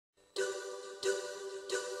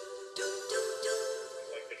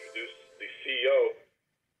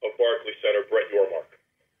Barclays Center, Brett Yormark.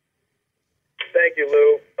 Thank you,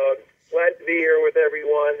 Lou. Glad to be here with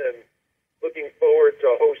everyone and looking forward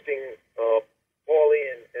to hosting Paulie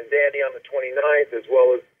and Danny on the 29th, as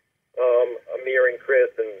well as Amir and Chris,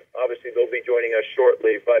 and obviously they'll be joining us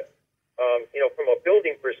shortly. But, from a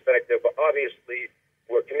building perspective, obviously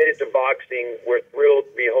we're committed to boxing. We're thrilled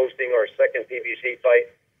to be hosting our second PBC fight.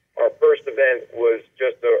 Our first event was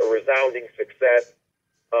just a resounding success.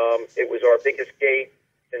 It was our biggest gate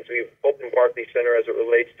since we've opened Barclays Center as it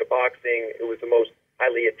relates to boxing. It was the most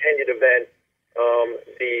highly attended event.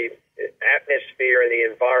 The atmosphere and the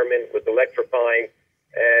environment was electrifying,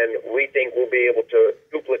 and we think we'll be able to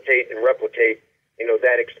duplicate and replicate,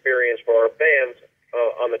 that experience for our fans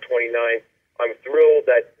on the 29th. I'm thrilled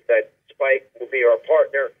that Spike will be our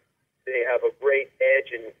partner. They have a great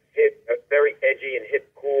edge and very edgy and hip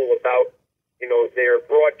cool about, their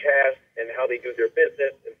broadcast and how they do their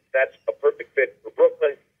business. And that's a perfect fit for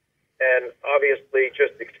Brooklyn. And obviously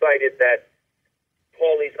just excited that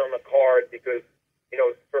Paulie's on the card because,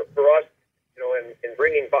 for us, in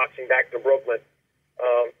bringing boxing back to Brooklyn,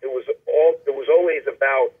 it was always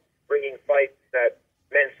about bringing fights that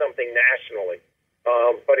meant something nationally.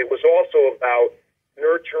 But it was also about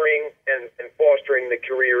nurturing and fostering the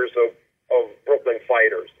careers of Brooklyn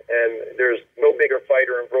fighters. And there's no bigger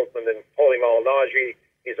fighter in Brooklyn than Paulie Malignaggi.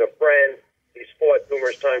 He's a friend. He's fought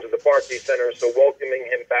numerous times at the Barclays Center, so welcoming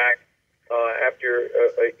him back after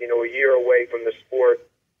a year away from the sport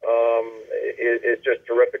is just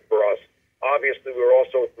terrific for us. Obviously, we're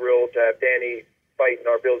also thrilled to have Danny fight in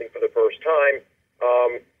our building for the first time.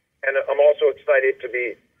 And I'm also excited to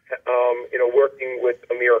be working with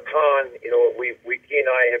Amir Khan. He and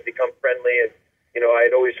I have become friendly, and I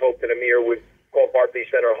had always hoped that Amir would call Barclays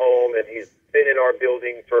Center home, and he's been in our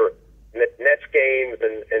building for Nets games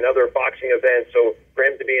and other boxing events. So for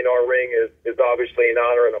him to be in our ring is obviously an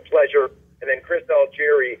honor and a pleasure. And then Chris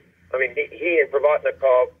Algieri, he and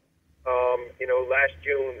Provatnikov, last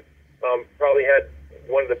June probably had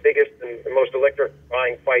one of the biggest and most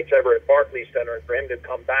electrifying fights ever at Barclays Center, and for him to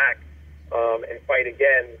come back and fight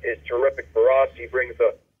again is terrific for us. He brings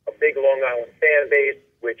a big Long Island fan base,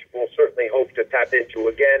 which we'll certainly hope to tap into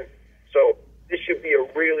again. So this should be a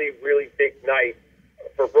really, really big night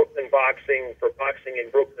for Brooklyn boxing, for boxing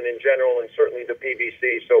in Brooklyn in general, and certainly the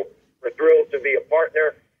PBC. So we're thrilled to be a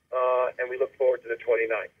partner, and we look forward to the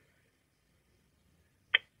 29th.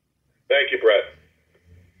 Thank you, Brett.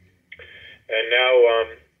 And now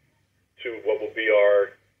to what will be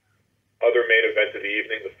our other main event of the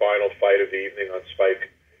evening, the final fight of the evening on Spike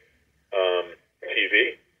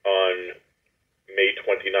TV on May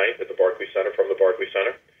 29th at the Barclays Center, from the Barclays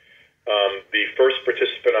Center. The first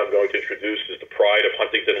participant I'm going to introduce is the pride of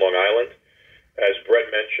Huntington, Long Island. As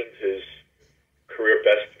Brett mentioned, his career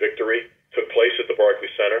best victory took place at the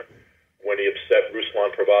Barclays Center when he upset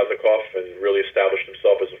Ruslan Provatnikov and really established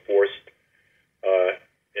himself as a force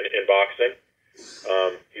in boxing.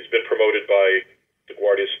 He's been promoted by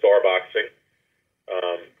LaGuardia Star Boxing.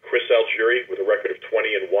 Chris Algieri, with a record of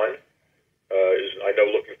 20-1, is, I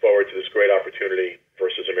know, looking forward to this great opportunity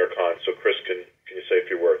versus Amir Khan. So, Chris, can you say a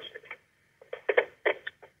few words?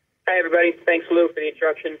 Hi, everybody. Thanks, Lou, for the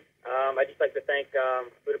introduction. I'd just like to thank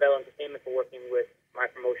Bell Entertainment for working with my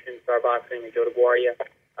promotion, Star Boxing, and Joe LaGuardia.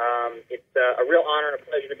 It's a real honor and a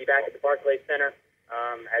pleasure to be back at the Barclays Center.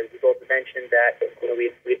 As we both mentioned, that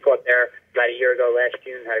we fought there about a year ago last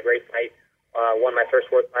June, had a great fight, won my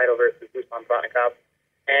first world title versus Ruslan Provatnikov.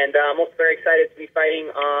 And I'm also very excited to be fighting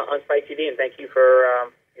on Spike TV, and thank you for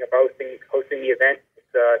hosting the event.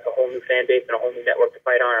 It's a whole new fan base and a whole new network to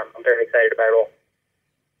fight on. I'm very excited about it all.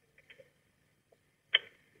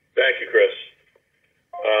 Thank you, Chris.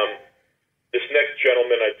 This next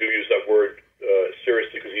gentleman, I do use that word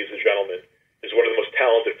seriously because he's a gentleman, is one of the most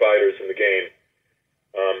talented fighters in the game.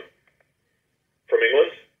 From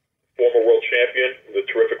England, former world champion with a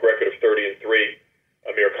terrific record of 30-3,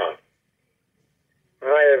 Amir Khan.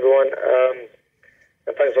 Hi, everyone.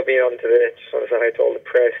 And thanks for being on today. Just want to say hi to all the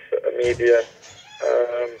press, media.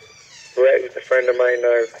 Brett is a friend of mine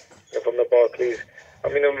now from the Barclays.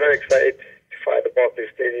 I'm very excited to fight at the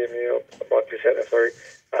Barclays Stadium, Barclays Center, sorry.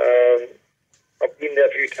 I've been there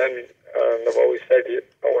a few times, and I've always said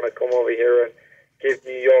I want to come over here and give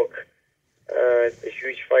New York the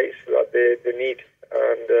huge fights that they need,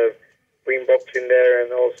 and bring boxing there,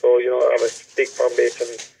 and also, have a big fan base in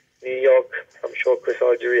New York. I'm sure Chris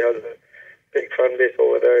Algieri has a big fan base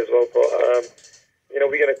over there as well. But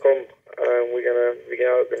we're gonna come, and we're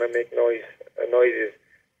gonna make noises.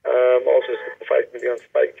 Also, the fight's gonna be on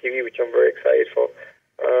Spike TV, which I'm very excited for.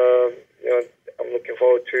 I'm looking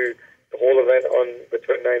forward to the whole event on the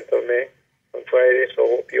 29th of May on Friday, so I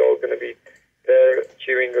hope you're all going to be there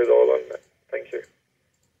cheering us all on. Thank you.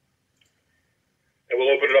 And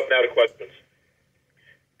we'll open it up now to questions.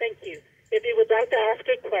 Thank you. If you would like to ask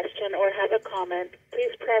a question or have a comment,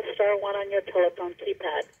 please press star 1 on your telephone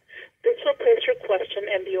keypad. This will place your question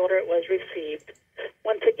in the order it was received.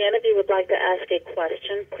 Once again, if you would like to ask a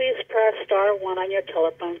question, please press star 1 on your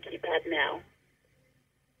telephone keypad now.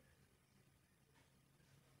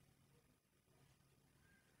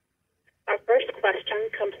 Our first question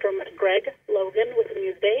comes from Greg Logan with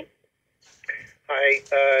Newsday. Hi,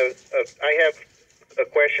 I have a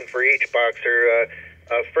question for each boxer.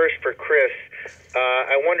 First for Chris,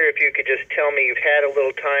 I wonder if you could just tell me, you've had a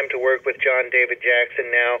little time to work with John David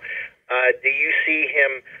Jackson now. Do you see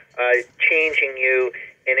him changing you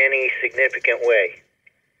in any significant way?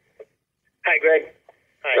 Hi, Greg.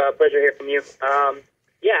 Hi. Pleasure to hear from you.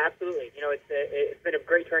 Yeah, absolutely. You know, it's been a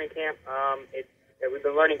great training camp. We've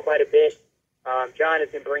been learning quite a bit. John has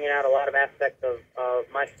been bringing out a lot of aspects of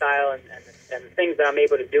my style and the things that I'm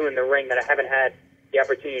able to do in the ring that I haven't had the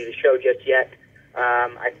opportunity to show just yet.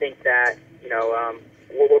 I think that, you know,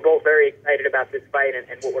 we're both very excited about this fight and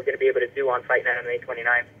what we're going to be able to do on Fight Night on May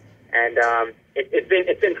 29th. And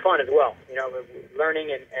it's been fun as well. You know,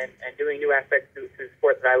 learning and doing new aspects to the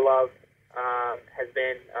sport that I love has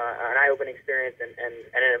been an eye-opening experience and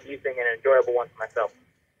an amusing and enjoyable one for myself.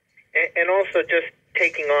 And also just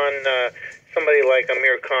taking on somebody like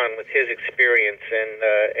Amir Khan with his experience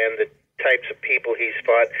and the types of people he's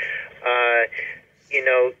fought. You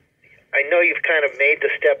know, I know you've kind of made the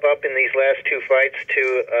step up in these last two fights to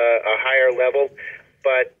a higher level,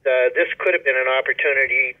 but this could have been an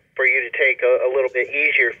opportunity for you to take a little bit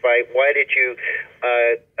easier fight. Why did you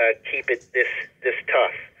keep it this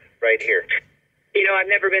tough right here? You know, I've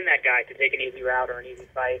never been that guy to take an easy route or an easy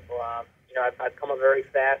fight. You know, I've come up very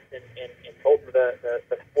fast in both of the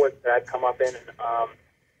sports that I've come up in.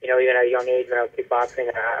 You know, even at a young age when I was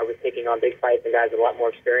kickboxing, I was taking on big fights and guys with a lot more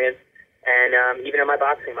experience. And even in my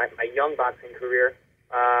boxing, my young boxing career,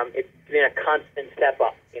 it's been a constant step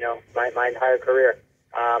up, you know, my entire career.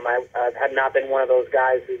 I have not been one of those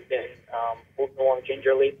guys who's been moving along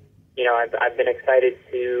gingerly. You know, I've been excited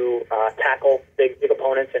to tackle big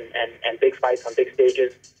opponents and big fights on big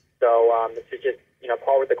stages. So this is just, you know,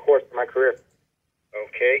 par with the course of my career.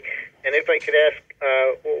 Okay. And if I could ask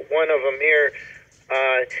one of Amir,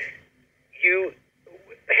 you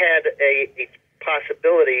had a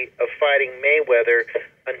possibility of fighting Mayweather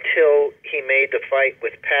until he made the fight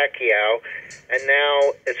with Pacquiao, and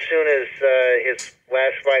now as soon as his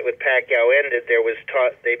last fight with Pacquiao ended,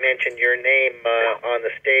 they mentioned your name on the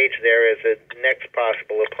stage there as a next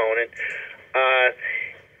possible opponent.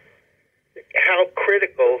 How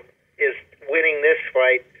critical is winning this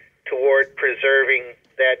fight toward preserving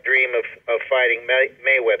that dream of fighting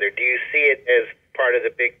Mayweather? Do you see it as part of the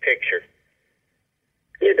big picture?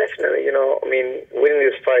 Yeah, definitely. You know, I mean, winning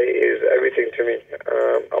this fight is everything to me.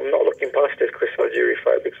 I'm not looking past this Chris Algieri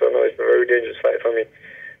fight because I know it's a very dangerous fight for me.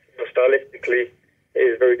 You know, stylistically, it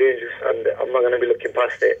is very dangerous, and I'm not going to be looking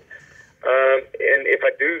past it. And if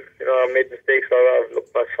I do, you know, I've made mistakes. I've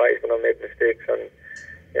looked past fights and I've made mistakes, and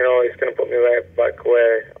you know, it's going to put me right back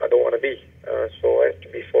where I don't want to be. So I have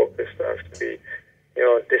to be focused. I have to be, you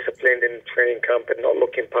know, disciplined in training camp and not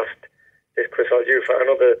looking past this Chris Algieri fight. I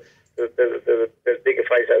know there's bigger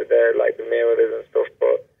fights out there like the Mayweathers and stuff,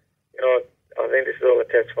 but you know, I think this is all a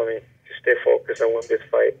test for me to stay focused and win this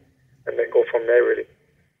fight, and then go from there. Really.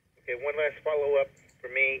 Okay. One last follow-up for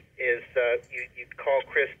me is you call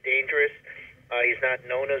Chris dangerous. He's not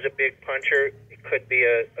known as a big puncher. It could be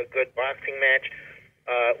a good boxing match.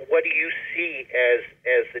 What do you see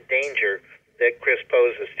as the danger that Chris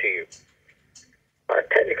poses to you?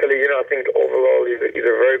 Technically, you know, I think overall he's a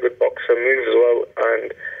very good boxer, moves well,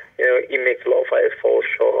 and you know, he makes a lot of fighters fall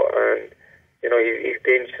short, and you know, he's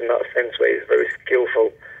dangerous in that sense where he's very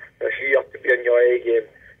skillful. You know, so you have to be on your A game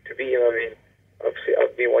to beat him. I mean, obviously,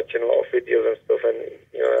 I've been watching a lot of videos and stuff, and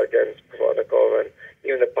you know, against Provodnikov and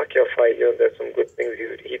even the Pacquiao fight, you know, there's some good things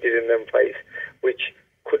he did in them fights, which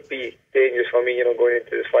could be dangerous for me, you know, going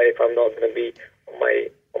into this fight if I'm not going to be on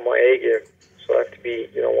my A game. So I have to be,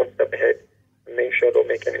 you know, one step ahead and make sure I don't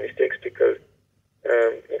make any mistakes because,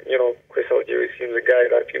 you know, Chris Algieri seems a guy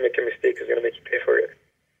that if you make a mistake, he's going to make you pay for it.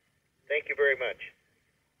 Thank you very much.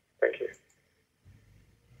 Thank you.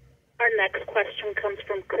 Our next question comes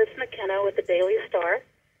from Chris McKenna with the Daily Star.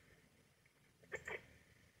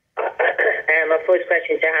 My first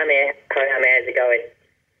question to Amir. Hi, Amir, how's it going?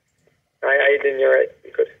 Hi, Aiden, you're right.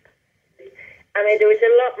 You good? I mean, there was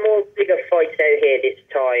a lot more bigger fights out here this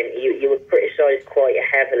time. You were criticised quite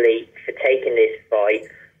heavily for taking this fight.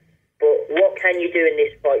 But what can you do in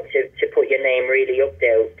this fight to put your name really up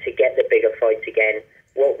there to get the bigger fights again?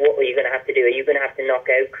 What are you going to have to do? Are you going to have to knock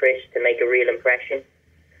out Chris to make a real impression?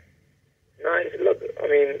 No, look, I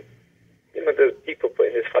mean, there's people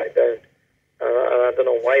putting this fight down. And I don't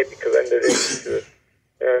know why, because at the end of the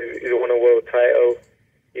day, he's won a world title.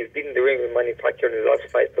 He's been in the ring with Manny Pacquiao in his last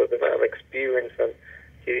fight, so the amount of experience and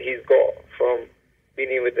he's got from being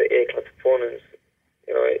in with the A-class opponents,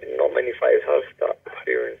 not many fighters have that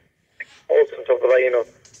experience. Also, on top of that,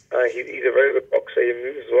 he's a very good boxer. He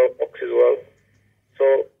moves well, boxes well. So,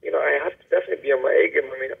 I have to definitely be on my A game.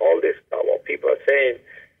 I mean, all this, what people are saying,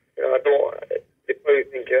 they probably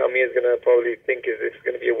think Amir's going to probably think is this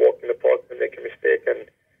going to be a walk in the park and make a mistake and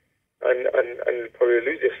probably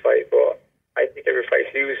lose this fight. But I take every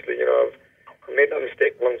fight seriously. I've made that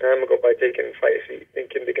mistake a long time ago by taking fights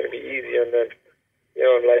thinking they're going to be easy, and then,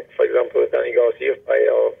 like, for example, the Danny Garcia fight,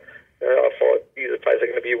 or I thought these fights are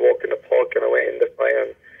going to be a walk in the park, and I went in the fight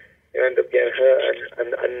and end up getting hurt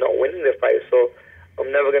and not winning the fight. So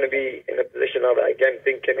I'm never going to be in a position of that again,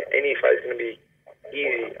 thinking any fight is going to be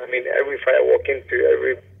easy. I mean, every fight I walk into,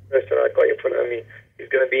 every person I got in front of me is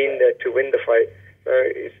going to be in there to win the fight.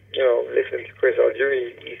 Listening to Chris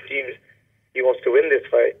Algieri, he seems he wants to win this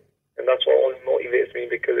fight, and that's what only motivates me,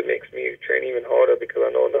 because it makes me train even harder, because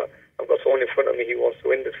I know that I've got someone in front of me who wants to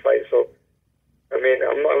win this fight. So, I mean,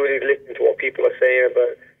 I'm not really listening to what people are saying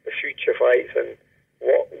about the future fights and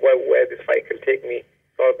where this fight can take me.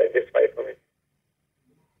 It's all about this fight for me.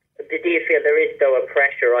 Do you feel there is, though, a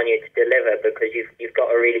pressure on you to deliver, because you've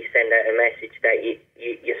got to really send out a message that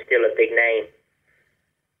you're still a big name?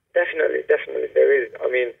 Definitely there is.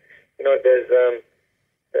 I mean, there's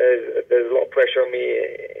a lot of pressure on me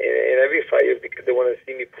in every fight, because they want to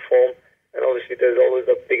see me perform, and obviously there's always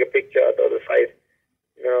a bigger picture at the other side.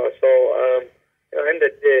 So at the end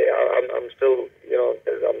of the day, I'm still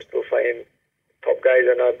I'm still fighting top guys,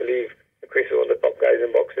 and I believe Chris is one of the top guys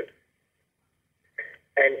in boxing.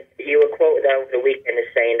 And you were quoted over the weekend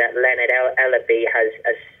as saying that Leonard Ellaby has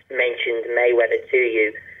mentioned Mayweather to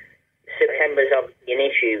you. September's obviously an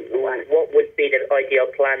issue. What would be the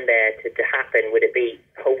ideal plan there to happen? Would it be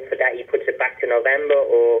hope for that he puts it back to November,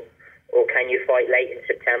 or can you fight late in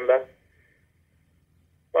September?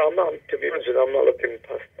 Well, to be honest with you, I'm not looking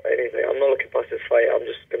past anything. I'm not looking past this fight. I'm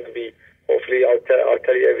just going to be, hopefully, I'll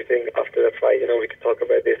tell you everything after the fight. We can talk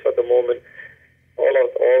about this at the moment.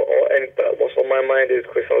 What's on my mind is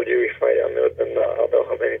Chris Algieri fight. I don't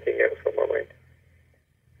have anything else on my mind.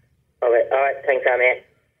 All right. Thanks, Amir.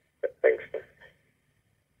 Thanks.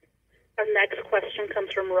 Our next question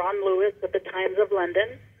comes from Ron Lewis of the Times of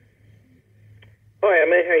London. Hi,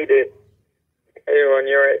 Amir. How you doing? Hey, Ron.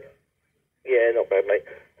 You alright? Yeah, not bad, mate.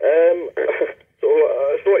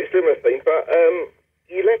 Slightly similar thing, but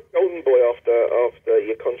you left Golden Boy after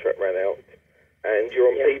your contract ran out, and you're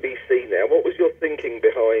on PBC now. What was your thinking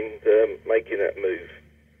behind making that move?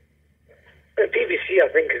 PBC, I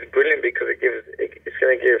think, is brilliant, because it's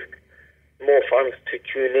going to give more fans to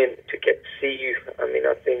tune in, to get to see you. I mean,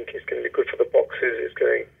 I think it's going to be good for the boxers. It's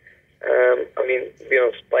going, being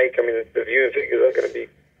on Spike, the viewing figures are going to be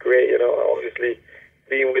great. Obviously,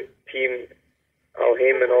 being with Team Al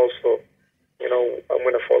Heyman also, I'm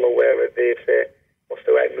going to follow wherever they say what's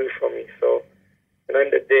the right move for me. So, at the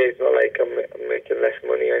end of the day, it's not like I'm making less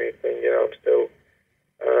money or anything. I'm still,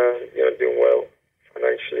 doing well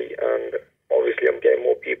financially, and obviously I'm getting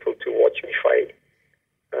more people to watch me fight.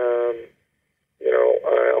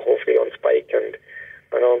 Hopefully on Spike and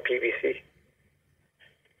on PBC.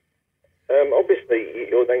 Obviously,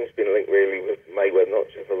 your name's been linked really with Mayweather, not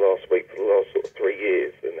just the last week, for the last sort of 3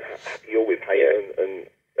 years, and you're with Heyman, and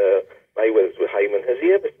Mayweather's with Heyman. Has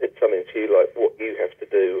he ever said something to you like what you have to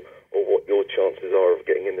do, or what your chances are of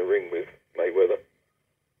getting in the ring with Mayweather?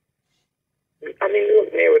 Look,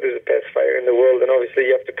 Mayweather's the best fighter in the world, and obviously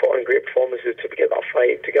you have to put on great performances to get that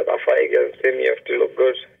fight. To get that fight against him, you have to look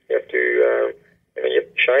good. You have to, you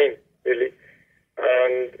have to shine, really.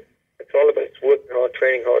 And it's all about working hard,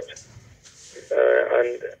 training hard,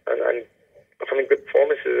 and having good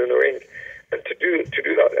performances in the ring. And to do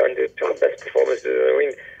that, and to have best performances in the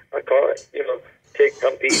ring, I can't, take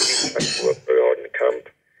camp easy. I have to work very hard in the camp,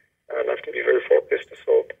 and I have to be very focused.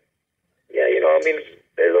 So, yeah,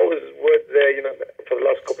 there's always words there, for the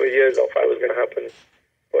last couple of years I thought it was going to happen.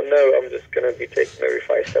 But now I'm just going to be taking every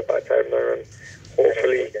fight step at a time now, and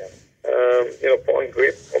hopefully, put on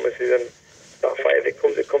great performances, and that fight, if it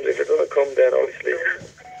comes, it comes. If it doesn't come, then obviously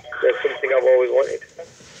there's something I've always wanted.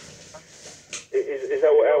 Is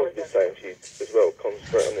that what Al was saying to you as well?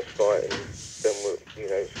 Concentrate on this fight, and then we'll,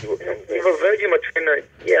 see what comes next. Virgil, my trainer, and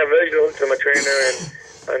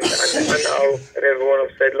Al and everyone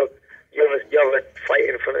have said, look, you have a fight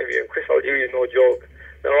in front of you, and Chris Algieri is no joke.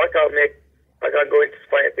 Now I can't go into this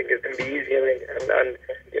fight and think it's going to be easy, and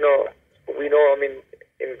you know, we know, I mean,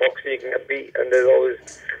 in boxing you can get beat, and there's always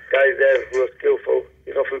guys there who are skillful,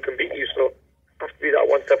 you know, who can beat you. So I have to be that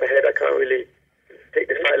one step ahead. I can't really take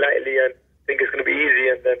this fight lightly and think it's going to be easy,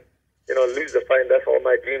 and then, you know, lose the fight. And that's all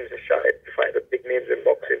my dreams are shattered, to fight the big names in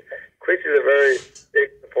boxing. Chris is a very big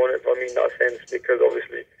opponent for me in that sense, because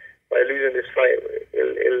obviously by losing this fight,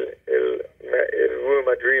 it'll ruin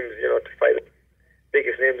my dreams, you know, to fight the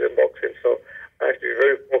biggest names in boxing. So I have to be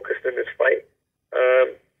very focused in this fight.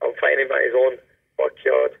 I'm fighting him at his own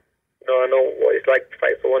backyard. You know, I know what it's like to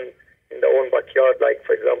fight someone in their own backyard. Like,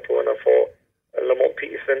 for example, when I fought Lamont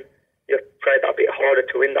Peterson, you have to try that a bit harder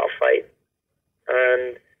to win that fight.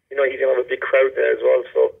 And, you know, he's going to have a big crowd there as well.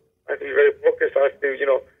 So I have to be very focused. I have to, you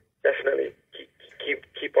know, definitely keep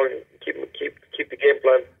the game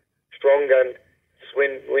plan strong and just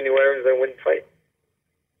win your rounds and win the fight.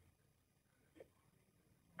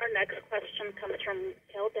 Our next question comes from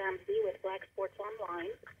Kell with Black Sports Online.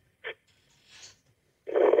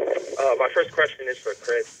 My first question is for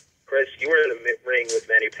Chris. Chris, you were in the ring with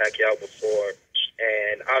Manny Pacquiao before,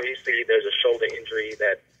 and obviously there's a shoulder injury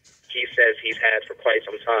that he says he's had for quite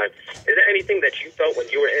some time. Is there anything that you felt when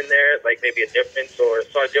you were in there, like maybe a difference or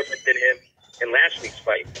saw different than him in last week's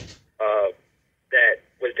fight, that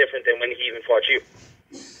was different than when he even fought you?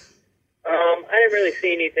 I didn't really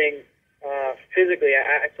see anything physically.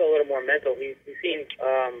 I saw a little more mental. He seemed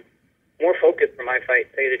more focused for my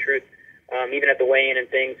fight, to tell you the truth. Even at the weigh-in and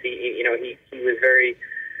things, he was very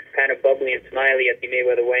kind of bubbly and smiley at the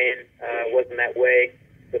Mayweather weigh-in. Wasn't that way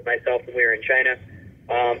with myself when we were in China.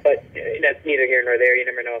 But that's neither here nor there. You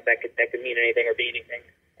never know if that could mean anything or be anything.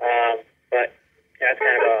 But that's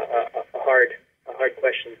kind of a hard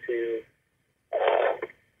question to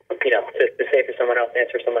say for someone else,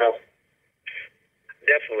 answer someone else.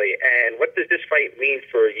 Definitely. And what does this fight mean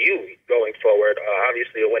for you going forward?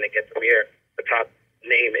 Obviously, a win against Amir, the top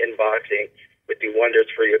name in boxing, would do wonders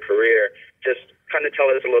for your career. Just kind of tell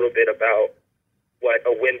us a little bit about what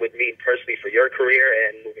a win would mean personally for your career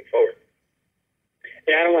and moving forward.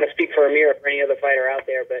 Yeah, I don't want to speak for Amir or for any other fighter out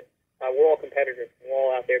there, but we're all competitors. We're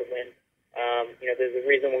all out there to win. There's a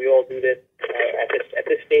reason we all do this. At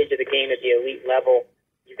this stage of the game, at the elite level,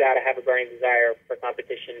 you got to have a burning desire for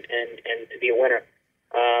competition and to be a winner.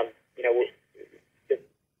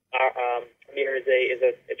 Amir is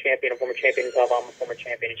a champion, a former champion himself. I'm a former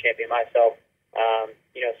champion and champion myself.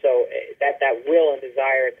 So that will and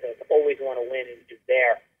desire to always want to win is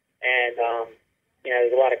there. And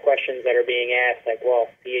there's a lot of questions that are being asked, like, well,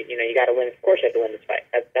 you got to win. Of course, you have to win this fight.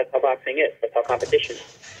 That's how boxing is. That's how competition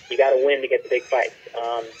is. You got to win to get the big fights.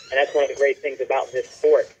 And that's one of the great things about this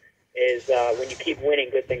sport is when you keep winning,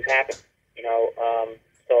 good things happen.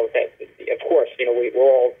 So that, of course, we're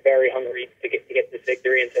all very hungry to get this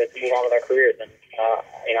victory and to move on with our careers. And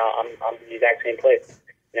I'm in the exact same place.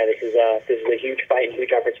 This is a huge fight and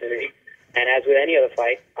huge opportunity. And as with any other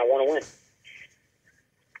fight, I want to win.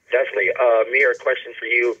 Definitely. Amir, a question for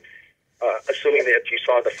you. Assuming that you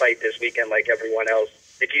saw the fight this weekend like everyone else,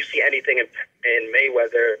 did you see anything in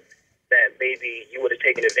Mayweather that maybe you would have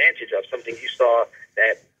taken advantage of, something you saw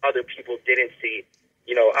that other people didn't see?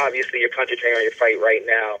 Obviously you're concentrating on your fight right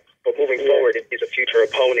now, but moving forward, if he's a future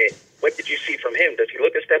opponent, what did you see from him? Does he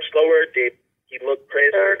look a step slower? Did he look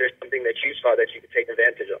crisp? Or there's something that you saw that you could take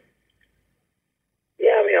advantage of?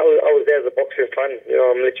 Yeah, I mean, I was there as a boxing fan.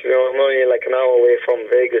 I'm only like an hour away from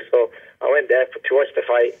Vegas, so I went there to watch the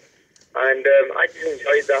fight, and I just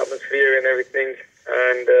enjoyed the atmosphere and everything.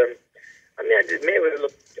 And Mayweather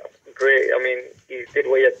looked great. I mean, he did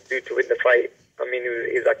what he had to do to win the fight. I mean,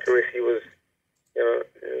 his accuracy was,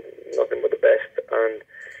 nothing but the best, and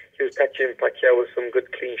he was catching Pacquiao with some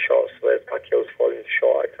good clean shots, whereas Pacquiao was falling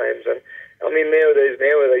short at times. And I mean, Mayweather is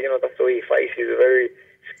Mayweather. That's the way he fights. He's a very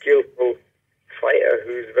skillful fighter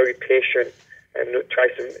who's very patient and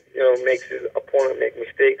tries to, makes his opponent make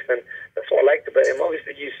mistakes, and that's what I liked about him.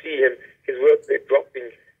 Obviously, you see his work rate dropping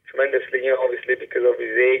tremendously, obviously because of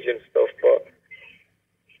his age and stuff, but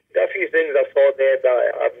there are a few things I saw there that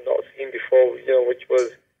I've not seen before, which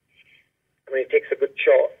was, he takes a good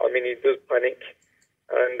shot. He does panic,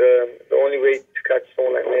 and the only way to catch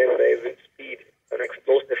someone like Mayweather is with speed and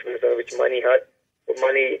explosiveness, which Manny had. But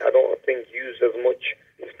Manny, I don't think, used as much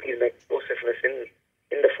speed and explosiveness in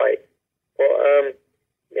the fight. But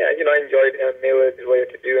I enjoyed Mayweather did what he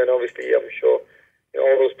had to do, and obviously I'm sure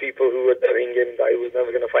all those people who were telling him that he was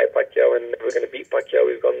never going to fight Pacquiao and never going to beat Pacquiao,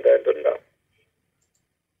 he's gone there and done that.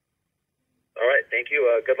 All right, thank you.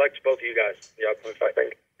 Good luck to both of you guys. Yeah, thank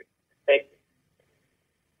you. Thank you.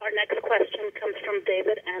 Our next question comes from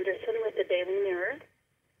David Anderson with the Daily Mirror.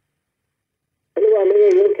 Hello,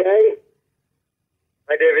 Amir, you okay?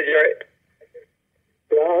 Hi, David, you right?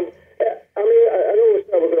 Ron, Amir, I know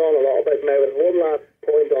we're going on a lot about Mayweather. One last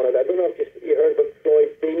point on it. I don't know if you heard what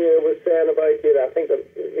Floyd Sr. was saying about you. I think the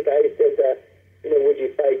guy said that, would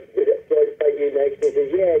Floyd fight you next? And he says,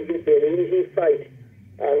 yeah, you'd be an easy fight.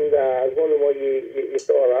 And I was wondering what you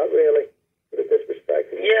thought of that, really, with the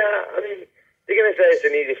disrespect. Yeah, I mean, you're going to say it's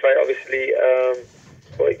an easy fight, obviously.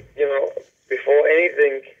 But, before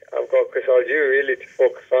anything, I've got Chris Algieri really to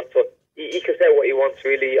focus on. So he can say what he wants,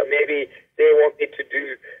 really. Maybe they want me to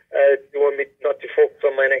they want me not to focus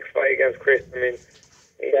on my next fight against Chris. I mean,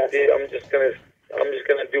 I'm just gonna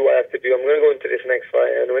do what I have to do. I'm gonna go into this next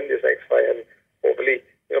fight and win this next fight, and hopefully,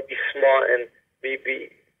 be smart and be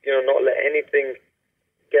not let anything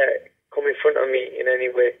come in front of me in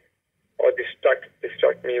any way or distract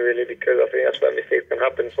me, really, because I think that's where mistakes can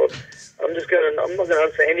happen. So I'm not gonna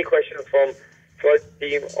answer any questions from Floyd's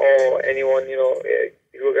team or anyone who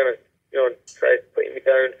are gonna try putting me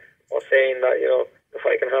down or saying that the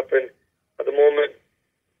fight can happen. At the moment,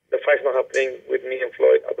 the fight's not happening with me and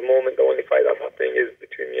Floyd. At the moment, the only fight that's happening is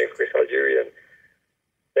between me and Chris Algieri, and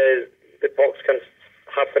the talks can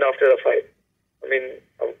happen after the fight. I mean,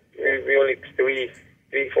 we only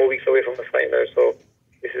 3-4 weeks away from the fight now, so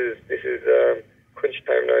this is crunch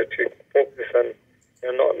time now to focus and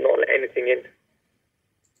not let anything in.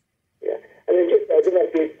 Yeah, and then I don't know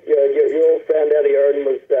if your old friend Eddie Earn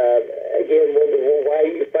was again wondering why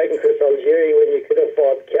you fighting Chris Algieri when you could have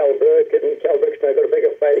fought Kell Brook, and Kell Brook's now got a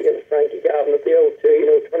bigger fight against Frankie Gavin at the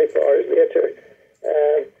O2, 24 hours later.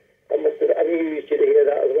 Have you used you to hear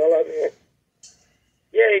that as well, haven't you?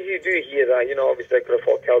 Yeah, you do hear that. Obviously I could have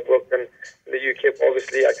fought Kell Brook, and in the UK,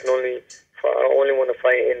 obviously I only want to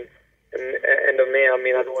fight in end of May. I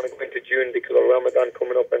mean, I don't want to go into June because of Ramadan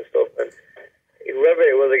coming up and stuff. And whoever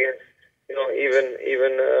it was against, even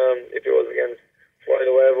if it was against Floyd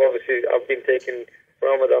or whatever, obviously I've been taking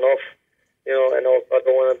Ramadan off, and also I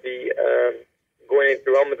don't want to be going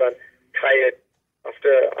into Ramadan tired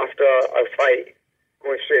after a fight,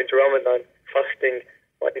 going straight into Ramadan, fasting.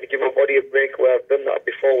 I need to give my body a break where I've done that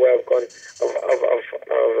before, where I've had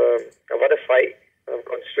a fight and I've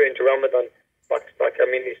gone straight into Ramadan back to back. I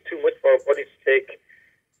mean, it's too much for our body to take,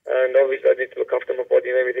 and obviously I need to look after my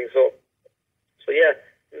body and everything. So yeah,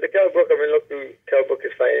 the Kell Brook, I mean, look who Kell Brook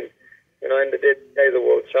is fighting. And the guy's a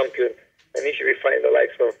world champion, and he should be fighting the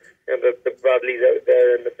likes of the Bradleys out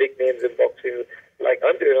there and the big names in boxing, like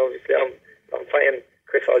I'm doing. Obviously, I'm fighting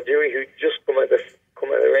Chris Algieri, who just come out the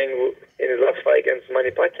ring in his last fight against Manny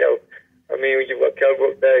Pacquiao. I mean, you've got Kell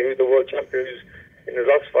Brook there, who's the world champion, who's in his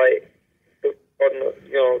last fight,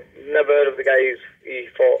 never heard of the guy he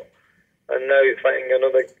fought, and now he's fighting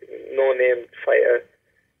another no-name fighter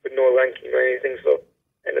with no ranking or anything. So,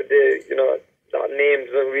 and the day, that name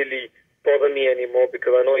doesn't really bother me anymore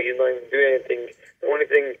because I know he's not even doing anything. The only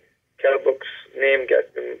thing Kell Brook's name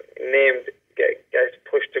gets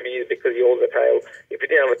pushed to me is because he holds a title. If he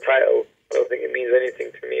didn't have a title, I don't think it means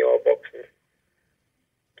anything to me or boxing.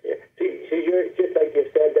 Yeah. So you're just like you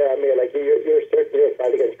said there, Amir, like you're certainly a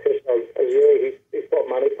fight against Chris Algieri. He's fought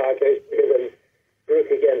Manny Pacquiao, bigger than Brook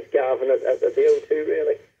against Gavin at the O2,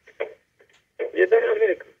 really. Yeah, I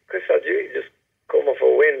mean, Chris Algieri just come off a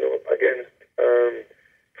win against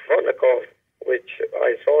Frontikov, which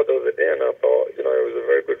I saw the other day, and I thought, it was a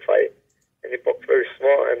very good fight, and he boxed very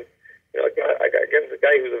smart, and I got against a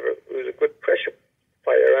guy who's a good pressure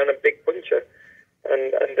fighter and a big puncher,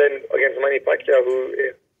 and then against Manny Pacquiao, who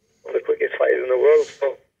is one of the quickest fighters in the world.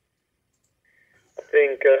 So I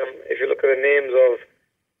think if you look at the names of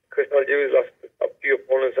Chris Algieri's last few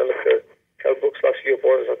opponents and look at Kell Brook's last few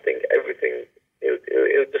opponents, I think everything it'll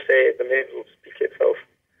just say the names will speak itself.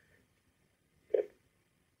 Yeah.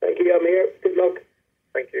 Thank you, Amir. Good luck.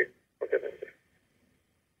 Thank you. Okay, thank you.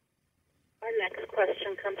 Our next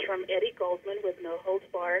question comes from Eddie Goldman with No Holds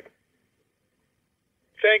Barred.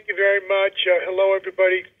 Thank you very much. Hello,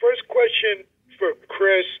 everybody. First question for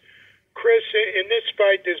Chris. Chris, in this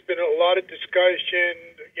fight, there's been a lot of discussion,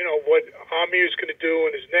 what Amir's going to do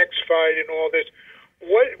in his next fight and all this.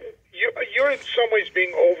 You're in some ways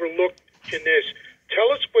being overlooked in this.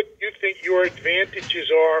 Tell us what you think your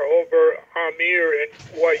advantages are over Amir and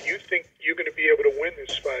why you think you're going to be able to win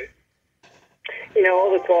this fight.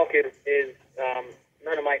 All the talk is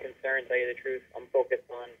none of my concern, tell you the truth. I'm focused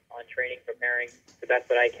on training, preparing the best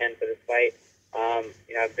that I can for this fight.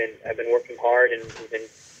 I've been working hard and we've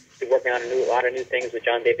been working on a lot of new things with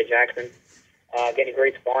John David Jackson. Getting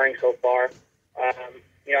great sparring so far.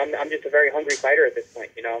 I'm just a very hungry fighter at this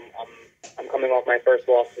point. I'm I'm coming off my first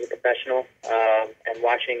loss as a professional, and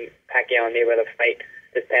watching Pacquiao and Mayweather fight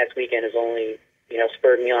this past weekend has only,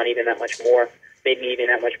 spurred me on even that much more, made me even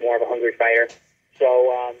that much more of a hungry fighter.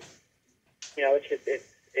 So,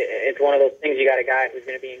 it's one of those things. You got a guy who's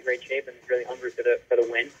going to be in great shape and is really hungry for the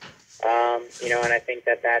win. And I think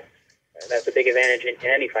that's a big advantage in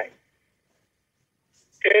any fight.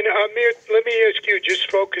 And Amir, let me ask you,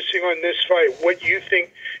 just focusing on this fight, what you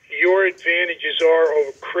think your advantages are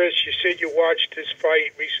over Chris. You said you watched his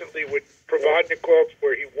fight recently with Provodnikov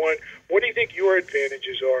where he won. What do you think your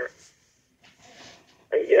advantages are?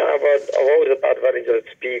 Yeah, I've always had the advantage of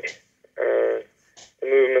speed, the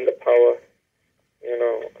movement, the power,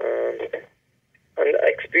 and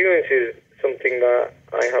experience is something that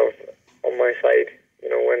I have on my side.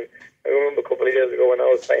 When I remember a couple of years ago when I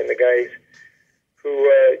was fighting the guys who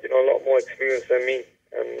were, a lot more experienced than me,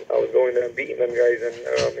 and I was going there and beating them guys, and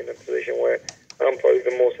I'm in a position where I'm probably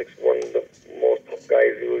one of the most top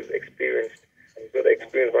guys who's experienced and got the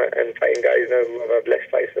experience and fighting guys now who have had less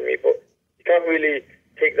fights than me. But you can't really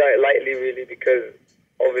take that lightly, really, because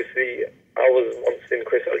obviously I was once in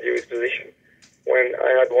Chris Algieri's position when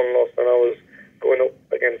I had one loss and I was going up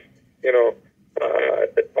against,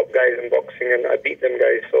 the top guys in boxing, and I beat them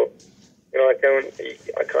guys. So,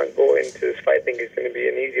 I can't go into this fight thinking it's going to be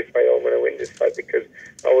an easy fight or I'm going to win this fight, because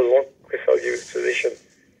I was once in Chris Algieri's position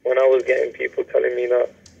when I was getting people telling me that,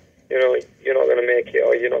 you're not going to make it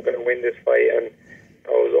or you're not going to win this fight, and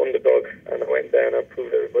I was underdog, and I went there and I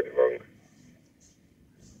proved everybody wrong.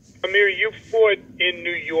 Amir, you fought in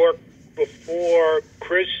New York before.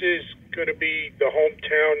 Chris is going to be the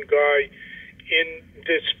hometown guy in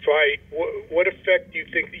this fight. What effect do you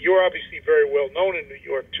think? You're obviously very well known in New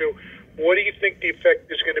York too. What do you think the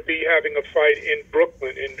effect is going to be having a fight in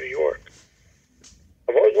Brooklyn in New York?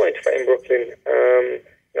 I've always wanted to fight in Brooklyn.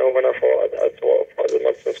 When I fought at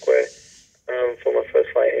Madison Square for my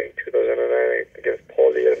first fight in 2009 against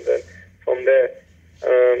Paulie, and then from there,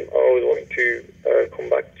 I always wanted to come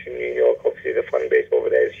back to New York. Obviously, the fan base over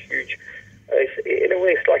there is huge. In a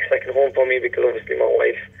way, it's like second home for me, because obviously my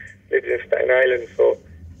wife lives in Staten Island, so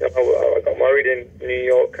I got married in New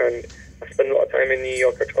York, and I spent a lot of time in New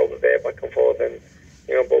York. I traveled there back and forth, and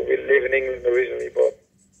but we live in England originally, but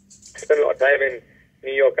I spent a lot of time in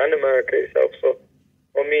New York and America itself. So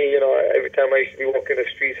for me, every time I used to be walking the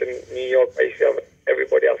streets in New York, I used to have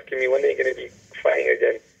everybody asking me, when are you going to be fighting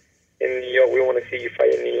again in New York? We want to see you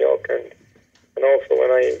fight in New York. And also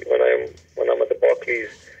when I'm at the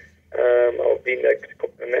Barclays, I've been there a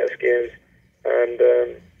couple of Nets games, and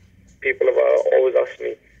people have always asked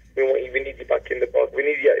me, we need you back in the Barclays. We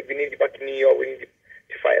need you back in New York. We need you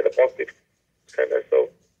to fight at the Barclays Center. So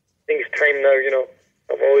I think it's time now.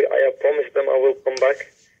 I have promised them I will come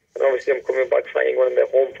back, and obviously I'm coming back fighting one of their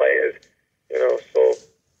home fighters. So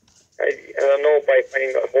I know by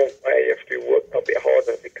fighting that home fighter, you have to work a bit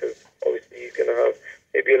harder, because obviously he's going to have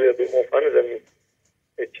maybe a little bit more fans than me.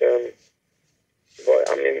 But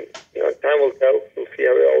I mean, time will tell. We'll see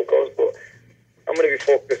how it all goes. But I'm going to be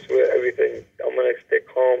focused with everything. I'm going to stay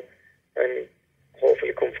calm, and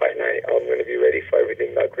hopefully come fight night, I'm going to be ready for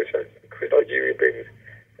everything that Chris Algieri brings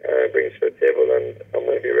to the table, and I'm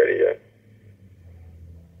going to be ready, yeah.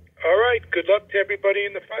 All right. Good luck to everybody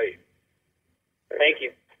in the fight. Thank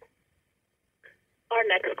you. Our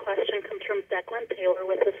next question comes from Declan Taylor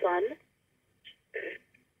with The Sun.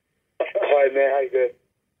 Hi, Amir. How you doing?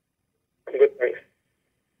 I'm good, thanks.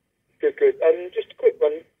 Good. Just a quick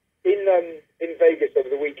one. In Vegas over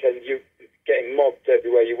the weekend, you're getting mobbed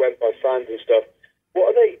everywhere you went by fans and stuff.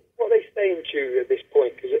 What are they saying to you at this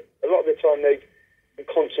point? Because a lot of the time they've been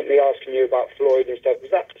constantly asking you about Floyd and stuff.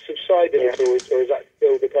 Is that subsiding at all, or is that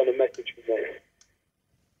still the kind of message from them?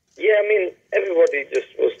 Yeah, I mean, everybody just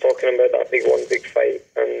was talking about that big fight,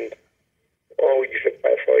 and you should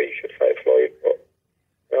fight Floyd, but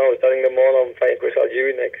I was telling them all I'm fighting Chris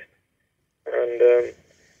Algieri next, and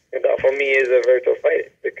that for me is a very tough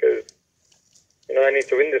fight, because I need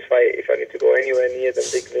to win this fight if I need to go anywhere near the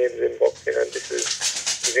big names in boxing, and this is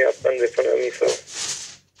something that stands in front of me. So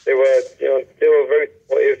they were very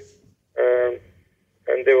supportive,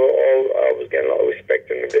 and they were all. I was getting a lot of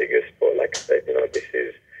respect in Vegas, but like I said,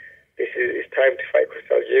 it's time to fight Chris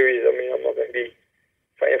Algieri. I mean, I'm not going to be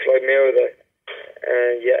fighting Floyd Mayweather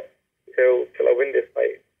yet till I win this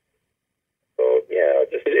fight. So yeah, I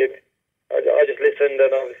just listened,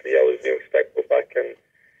 and obviously I was being respectful back, and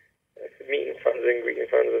meeting fans and greeting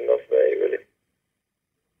fans, and that's very really.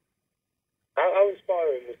 How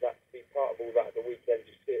inspiring was that to be part of all that at the weekend,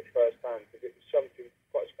 to see it firsthand? Because it was something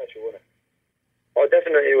quite special, wasn't it? Oh,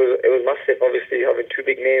 definitely, it was massive. Obviously, having two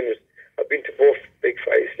big names. I've been to both big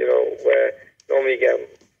fights, where normally you get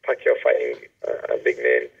Pacquiao fighting a big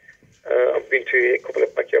name. I've been to a couple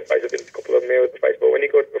of Pacquiao fights, I've been to a couple of Mayweather fights, but when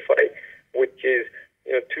you go to a fight which is,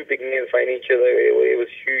 two big names fighting each other, it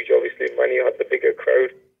was huge. Obviously, Manny had the bigger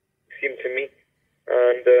crowd, it seemed to me,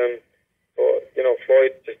 and but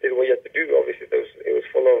Floyd just did what he had to do. Obviously, it was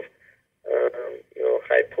full of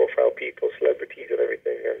high-profile people, celebrities, and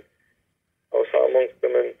everything, and I was sat amongst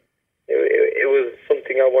them, and it was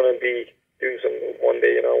something I want to be doing one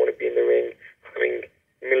day. I want to be in the ring, having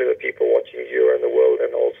millions of people watching you around the world,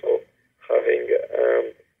 and also having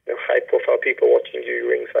high-profile people watching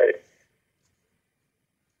you ringside.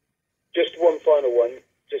 Just one final one,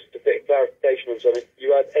 just a bit of clarification on something.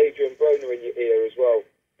 You had Adrian Broner in your ear as well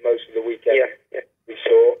most of the weekend. Yeah. We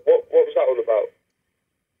saw. What was that all about?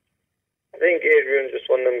 I think Adrian's just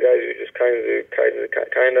one of them guys who just kind of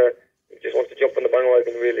just wants to jump on the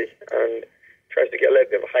bandwagon, really, and tries to get a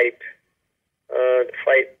little bit of hype. The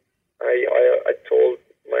fight, I told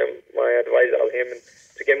my advisor Al Heyman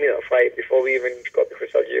to get me that fight before we even got the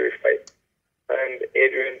Chris Algieri fight, and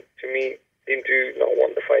Adrian, to me, seemed to not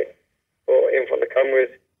want the fight. But in front of the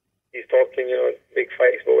cameras, he's talking, big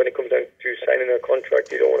fights, but when it comes down to signing a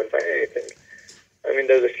contract, you don't want to sign anything. I mean,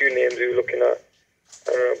 there's a few names we were looking at,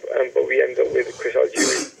 but we ended up with Chris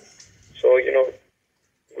Algieri. So, Adrian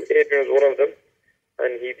was one of them,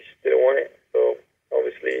 and he just didn't want it. So,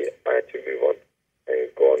 obviously, I had to move on and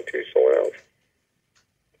go on to someone else.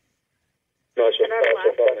 Nice one.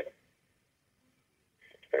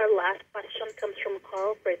 Our last question comes from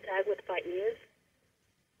Carl Freitag with Fight News.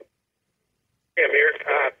 Hey, Amir.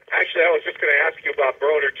 Actually, I was just going to ask you about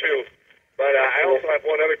Broner, too, but I also have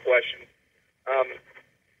one other question.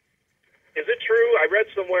 Is it true, I read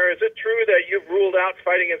somewhere, is it true that you've ruled out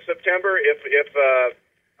fighting in September if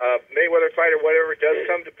Mayweather fight or whatever does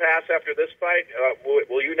come to pass after this fight?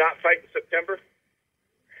 Will you not fight in September?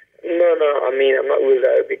 No, I mean, I'm not ruled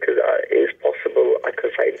out because it is possible I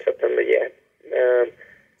could fight in September, yeah.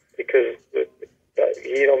 Because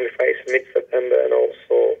he normally fights mid-September, and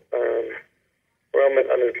also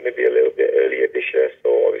Ramadan is going to be a little bit earlier this year,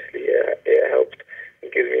 so obviously it helps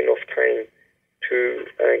and gives me enough time to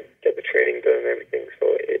get the training done and everything, so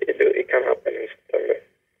it can happen in September.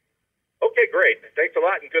 Okay, great. Thanks a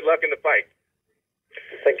lot, and good luck in the fight.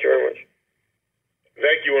 Thank you very much.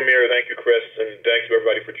 Thank you, Amir. Thank you, Chris. And thank you,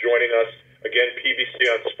 everybody, for joining us. Again, PBC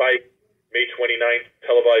on Spike, May 29th.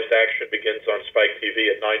 Televised action begins on Spike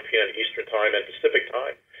TV at 9 p.m. Eastern Time and Pacific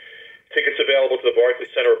Time. Tickets available to the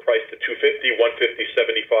Barclays Center are priced at $250, $150,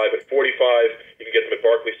 $75, and $45. You can get them at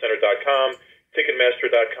barclayscenter.com,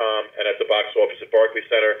 ticketmaster.com, and at the box office at Barclays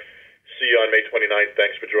Center. See you on May 29th.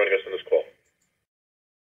 Thanks for joining us on this call.